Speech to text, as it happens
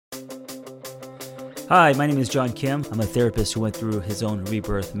Hi, my name is John Kim. I'm a therapist who went through his own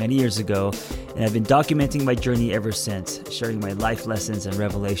rebirth many years ago, and I've been documenting my journey ever since, sharing my life lessons and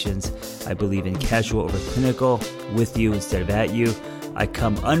revelations. I believe in casual over clinical, with you instead of at you. I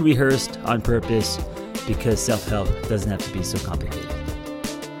come unrehearsed on purpose because self-help doesn't have to be so complicated.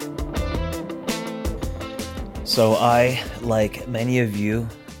 So I, like many of you,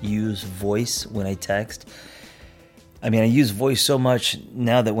 use voice when I text. I use voice so much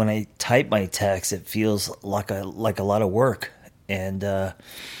now that when I type my text, it feels like a lot of work. And I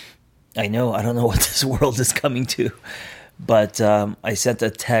don't know what this world is coming to. But I sent a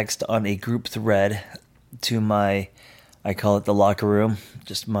text on a group thread to my, I call it the locker room,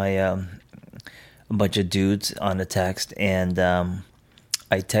 just my a bunch of dudes on a text. And I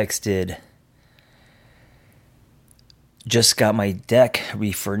texted, just got my deck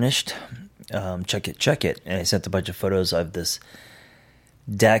refurnished. Check it. And I sent a bunch of photos of this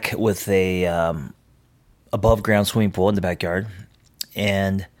deck with a above ground swimming pool in the backyard.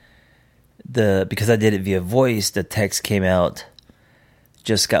 And because I did it via voice, the text came out,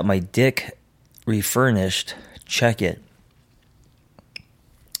 just got my dick refurnished, check it.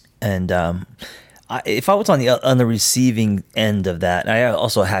 And if I was on the receiving end of that, I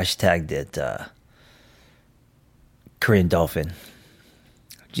also hashtagged it Korean dolphin.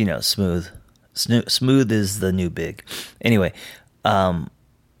 Smooth. Smooth is the new big. Anyway, I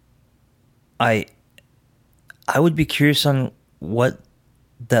would be curious on what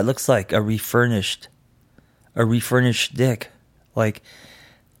that looks like, a refurnished dick. Like,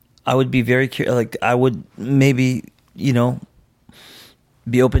 I would be very curious. Like, I would maybe,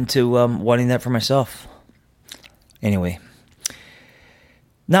 be open to wanting that for myself. Anyway,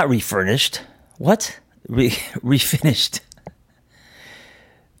 not refurnished. What? Refinished.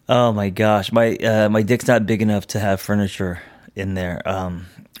 Oh my gosh, my dick's not big enough to have furniture in there.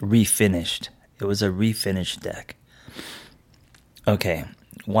 Refinished. It was a refinished deck. Okay,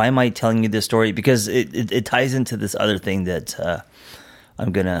 why am I telling you this story? Because it ties into this other thing that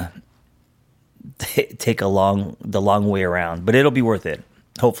I'm gonna take the long way around, but it'll be worth it,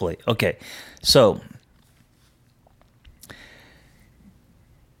 hopefully. Okay, so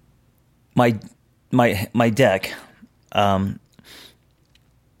my deck.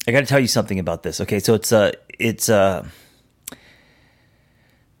 I got to tell you something about this. Okay, so it's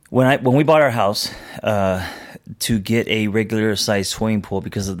when we bought our house to get a regular sized swimming pool,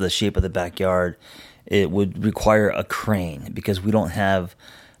 because of the shape of the backyard, it would require a crane because we don't have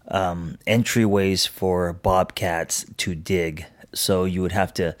entryways for bobcats to dig. So you would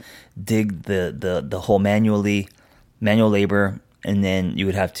have to dig the hole manual labor, and then you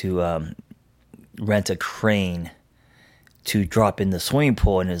would have to rent a crane to drop in the swimming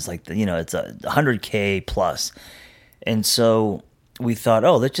pool, and it's like, it's $100K plus. And so we thought,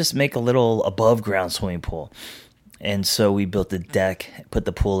 let's just make a little above ground swimming pool. And so we built the deck, put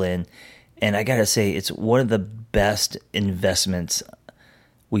the pool in, and I gotta say, it's one of the best investments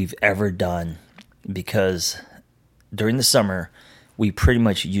we've ever done, because during the summer, we pretty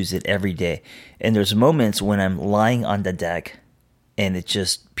much use it every day. And there's moments when I'm lying on the deck and it's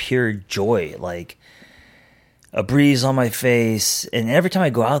just pure joy, like a breeze on my face. And every time I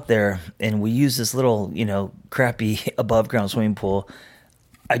go out there and we use this little, crappy above ground swimming pool,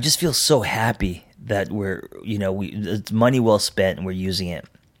 I just feel so happy that it's money well spent and we're using it.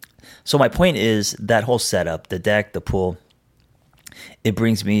 So my point is, that whole setup, the deck, the pool, it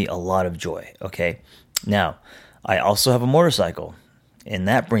brings me a lot of joy. Okay. Now, I also have a motorcycle, and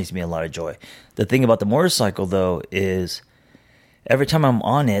that brings me a lot of joy. The thing about the motorcycle, though, is every time I'm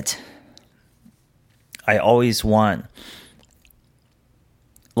on it, I always want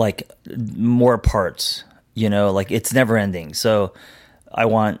more parts, like it's never ending. So I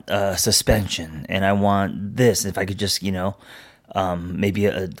want suspension, and I want this. If I could just, maybe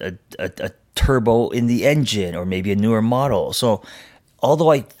a turbo in the engine, or maybe a newer model. So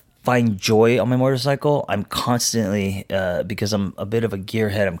although I find joy on my motorcycle, I'm constantly, because I'm a bit of a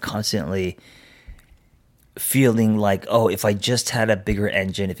gearhead, I'm constantly feeling like, if I just had a bigger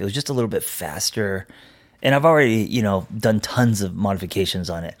engine, if it was just a little bit faster. And I've already, done tons of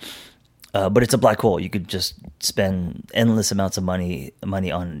modifications on it. But it's a black hole. You could just spend endless amounts of money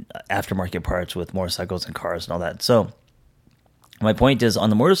on aftermarket parts with motorcycles and cars and all that. So my point is,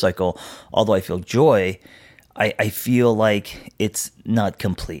 on the motorcycle, although I feel joy, I feel like it's not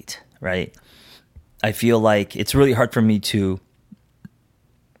complete, right? I feel like it's really hard for me to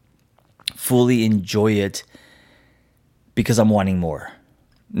fully enjoy it because I'm wanting more.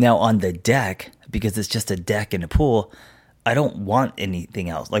 Now on the deck, because it's just a deck and a pool, I don't want anything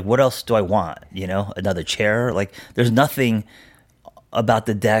else. Like, what else do I want? Another chair? Like, there's nothing about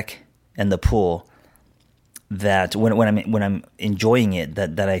the deck and the pool that when I'm enjoying it,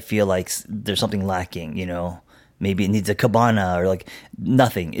 that I feel like there's something lacking. Maybe it needs a cabana or like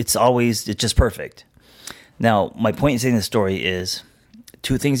nothing. It's just perfect. Now, my point in saying this story is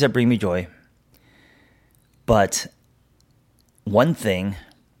two things that bring me joy, but one thing,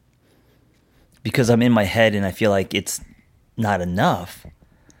 because I'm in my head and I feel like it's not enough,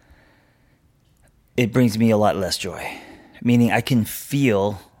 it brings me a lot less joy. Meaning I can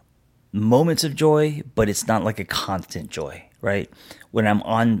feel moments of joy, but it's not like a constant joy, right? When I'm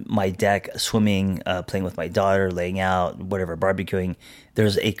on my deck swimming, playing with my daughter, laying out, whatever, barbecuing,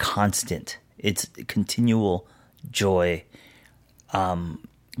 there's a constant. It's continual joy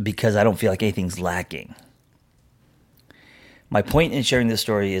because I don't feel like anything's lacking. My point in sharing this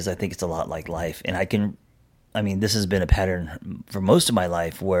story is I think it's a lot like life. And this has been a pattern for most of my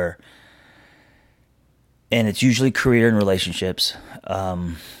life and it's usually career and relationships,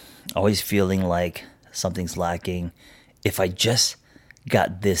 always feeling like something's lacking. If I just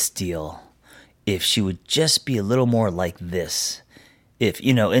got this deal, if she would just be a little more like this,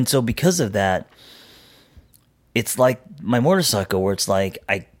 and so because of that, it's like my motorcycle where it's like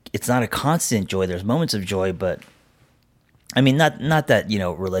it's not a constant joy. There's moments of joy, but not that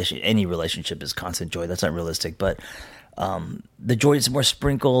any relationship is constant joy. That's not realistic. But the joy is more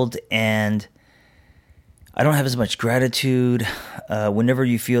sprinkled, and I don't have as much gratitude. Whenever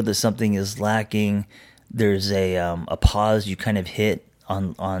you feel that something is lacking, there's a pause you kind of hit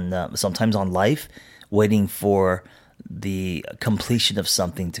on sometimes on life, waiting for the completion of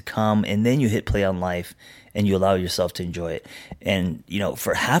something to come, and then you hit play on life and you allow yourself to enjoy it. And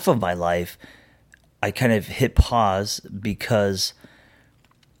for half of my life, I kind of hit pause because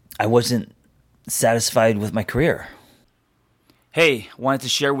I wasn't satisfied with my career. Hey, wanted to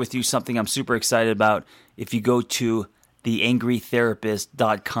share with you something I'm super excited about. If you go to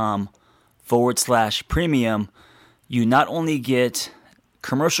theangrytherapist.com/premium, you not only get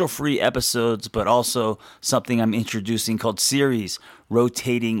commercial-free episodes, but also something I'm introducing called series,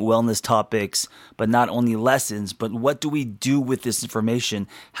 rotating wellness topics, but not only lessons, but what do we do with this information?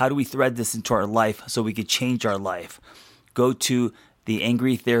 How do we thread this into our life so we could change our life? Go to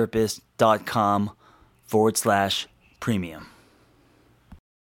theangrytherapist.com/premium.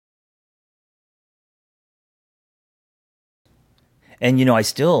 And I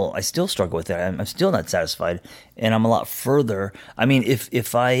still struggle with it. I'm still not satisfied, and I'm a lot further.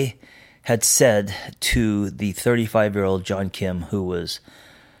 If I had said to the 35-year-old John Kim who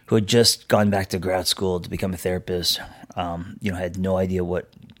had just gone back to grad school to become a therapist, had no idea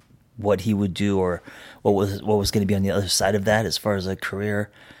what he would do or what was going to be on the other side of that as far as a career,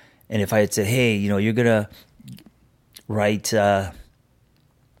 and if I had said, hey, you're gonna write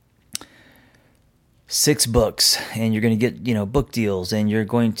 6 books, and you're going to get, book deals, and you're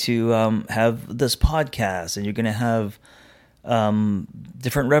going to have this podcast, and you're going to have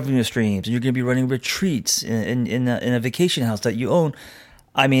different revenue streams, and you're going to be running retreats in a vacation house that you own.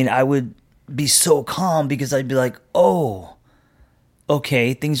 I would be so calm because I'd be like, oh,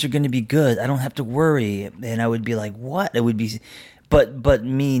 okay, things are going to be good. I don't have to worry. And I would be like, what? It would be, but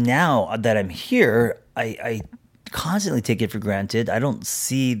me now that I'm here, I constantly take it for granted. I don't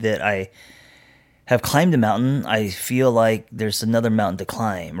see that I have climbed a mountain. I feel like there's another mountain to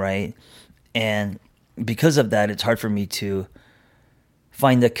climb, right? And because of that, it's hard for me to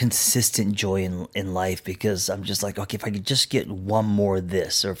find a consistent joy in life because I'm just like, okay, if I could just get one more of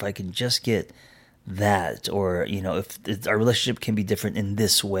this, or if I can just get that, or, if our relationship can be different in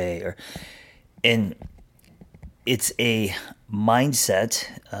this way, and it's a mindset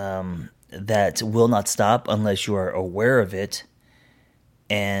that will not stop unless you are aware of it.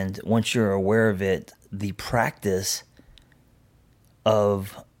 And once you're aware of it, the practice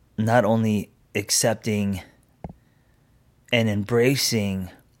of not only accepting and embracing,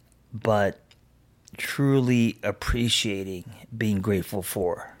 but truly appreciating, being grateful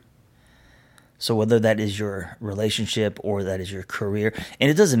for. So whether that is your relationship or that is your career,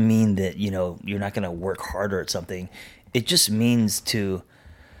 and it doesn't mean that, you're not going to work harder at something. It just means to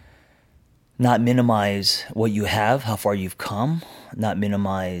not minimize what you have, how far you've come, not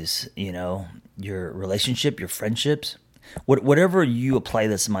minimize, your relationship, your friendships, whatever you apply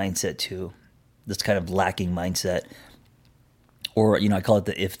this mindset to, this kind of lacking mindset, or, I call it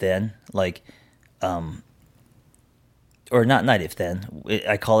the if-then, like, or not if-then,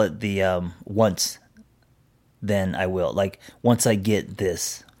 I call it the once, then I will. Like, once I get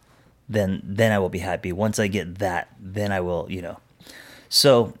this, then I will be happy. Once I get that, then I will,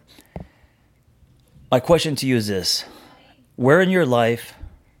 So, my question to you is this: where in your life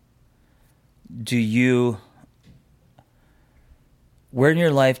do you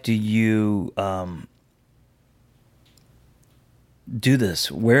do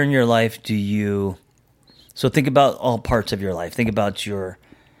this. Where in your life do you... So think about all parts of your life. Think about your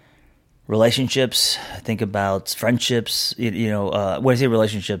relationships. Think about friendships. When I say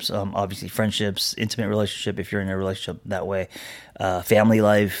relationships, obviously friendships, intimate relationship, if you're in a relationship that way. Family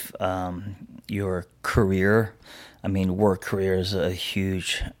life, your career. I mean, work career is a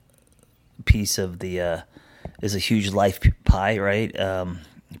huge piece of the... is a huge life pie, right?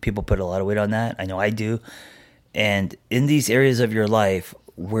 People put a lot of weight on that. I know I do. And in these areas of your life,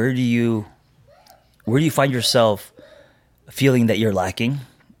 where do you find yourself feeling that you're lacking?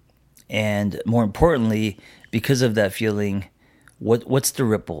 And more importantly, because of that feeling, what's the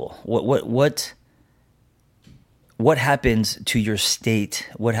ripple? What happens to your state?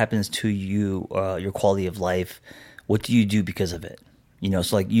 What happens to you, your quality of life? What do you do because of it?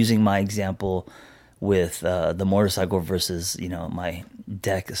 So like using my example with the motorcycle versus my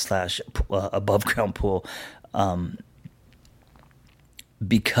deck / above ground pool,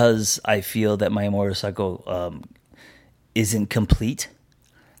 because I feel that my motorcycle isn't complete.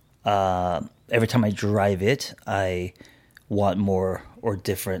 Every time I drive it, I want more or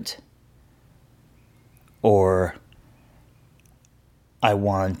different, or I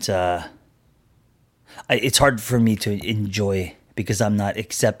want. It's hard for me to enjoy because I'm not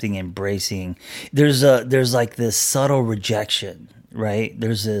accepting, embracing. There's like this subtle rejection, right?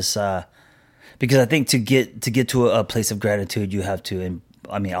 There's this because I think to get to a place of gratitude, you have to.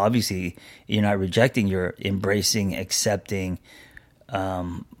 I mean, obviously, you're not rejecting; you're embracing, accepting,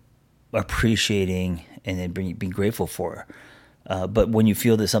 appreciating, and then being grateful for. But when you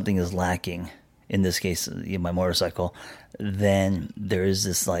feel that something is lacking, in this case, my motorcycle, then there is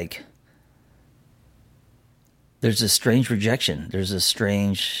this there's a strange rejection. There's a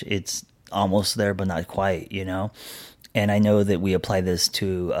strange, it's almost there, but not quite, And I know that we apply this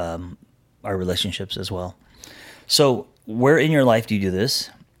to our relationships as well. So where in your life do you do this?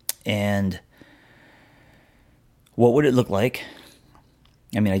 And what would it look like?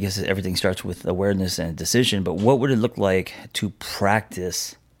 I mean, I guess everything starts with awareness and decision, but what would it look like to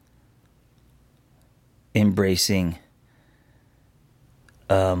practice embracing,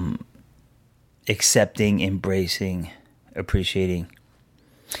 accepting, embracing, appreciating?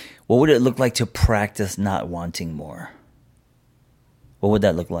 What would it look like to practice not wanting more? What would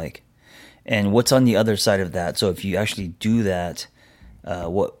that look like? And what's on the other side of that? So if you actually do that,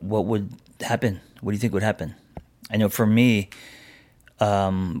 what would happen? What do you think would happen? I know for me,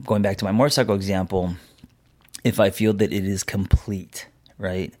 going back to my motorcycle example, if I feel that it is complete,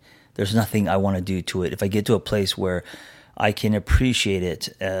 right? There's nothing I want to do to it. If I get to a place where I can appreciate it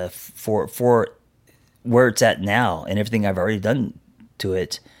for where it's at now and everything I've already done to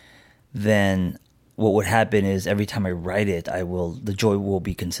it, then what would happen is every time I ride it, the joy will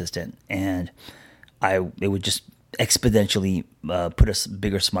be consistent, and it would just exponentially put a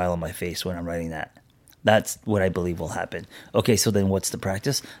bigger smile on my face when I'm riding that. That's what I believe will happen. Okay, so then what's the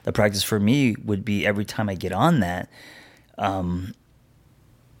practice? The practice for me would be every time I get on that,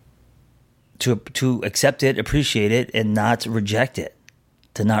 to accept it, appreciate it, and not reject it.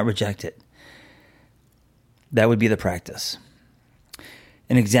 To not reject it. That would be the practice.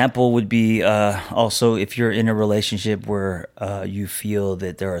 An example would be also if you're in a relationship where you feel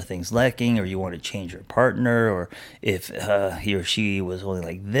that there are things lacking, or you want to change your partner, or if he or she was only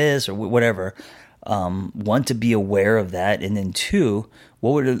like this, or whatever. One, to be aware of that, and then two,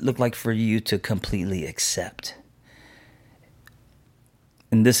 what would it look like for you to completely accept?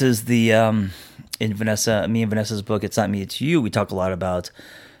 And this is the in me and Vanessa's book, It's Not Me, It's You. We talk a lot about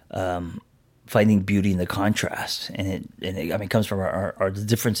finding beauty in the contrast, and it comes from our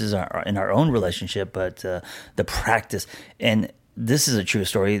differences in our own relationship, but the practice. And this is a true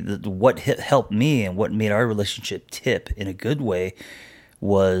story. What helped me and what made our relationship tip in a good way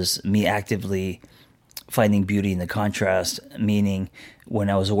was me actively finding beauty in the contrast, meaning when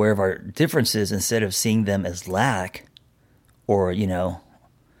I was aware of our differences, instead of seeing them as lack, or,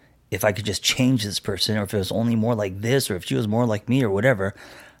 if I could just change this person, or if it was only more like this, or if she was more like me, or whatever,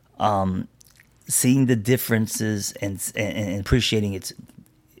 seeing the differences and appreciating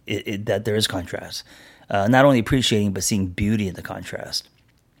that there is contrast. Not only appreciating, but seeing beauty in the contrast.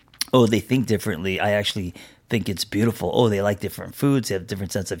 Oh, they think differently. I actually think it's beautiful. Oh, they like different foods. They have a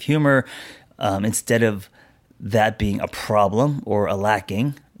different sense of humor. Instead of that being a problem or a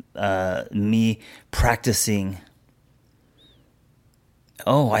lacking, me practicing,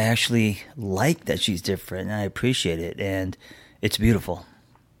 I actually like that she's different, and I appreciate it, and it's beautiful.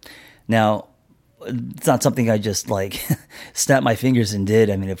 Now, it's not something I just snapped my fingers and did.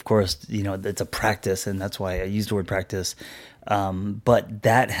 I mean, of course, it's a practice, and that's why I use the word practice. But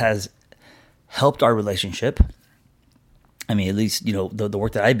that has helped our relationship. I mean, at least, the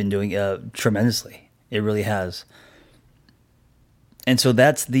work that I've been doing tremendously. It really has. And so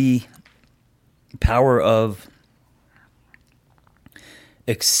that's the power of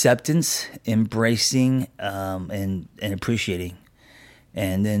acceptance, embracing, and appreciating.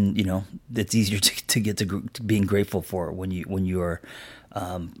 And then, it's easier to get to being grateful for when you are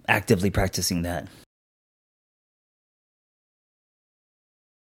actively practicing that.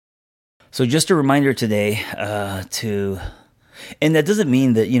 So just a reminder today and that doesn't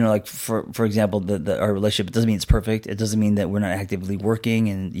mean that, like for example, our relationship, it doesn't mean it's perfect. It doesn't mean that we're not actively working,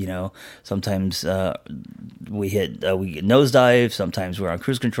 and sometimes we get nosedive, sometimes we're on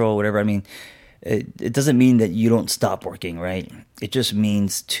cruise control, whatever. I mean, it doesn't mean that you don't stop working, right? It just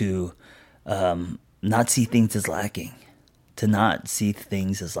means to not see things as lacking,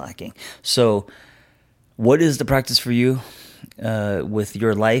 So what is the practice for you with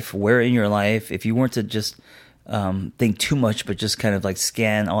your life? Where in your life, if you weren't to just think too much, but just kind of like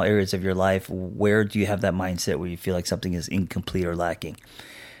scan all areas of your life, where do you have that mindset where you feel like something is incomplete or lacking?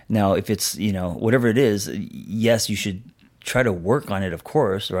 Now, if it's, whatever it is, yes, you should try to work on it, of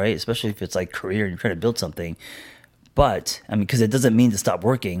course, right? Especially if it's like career and you're trying to build something. But, I mean, because it doesn't mean to stop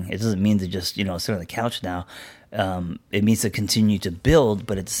working. It doesn't mean to just, sit on the couch now. It means to continue to build,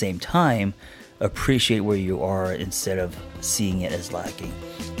 but at the same time, appreciate where you are instead of seeing it as lacking.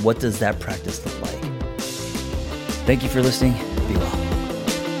 What does that practice look like? Thank you for listening. Be well.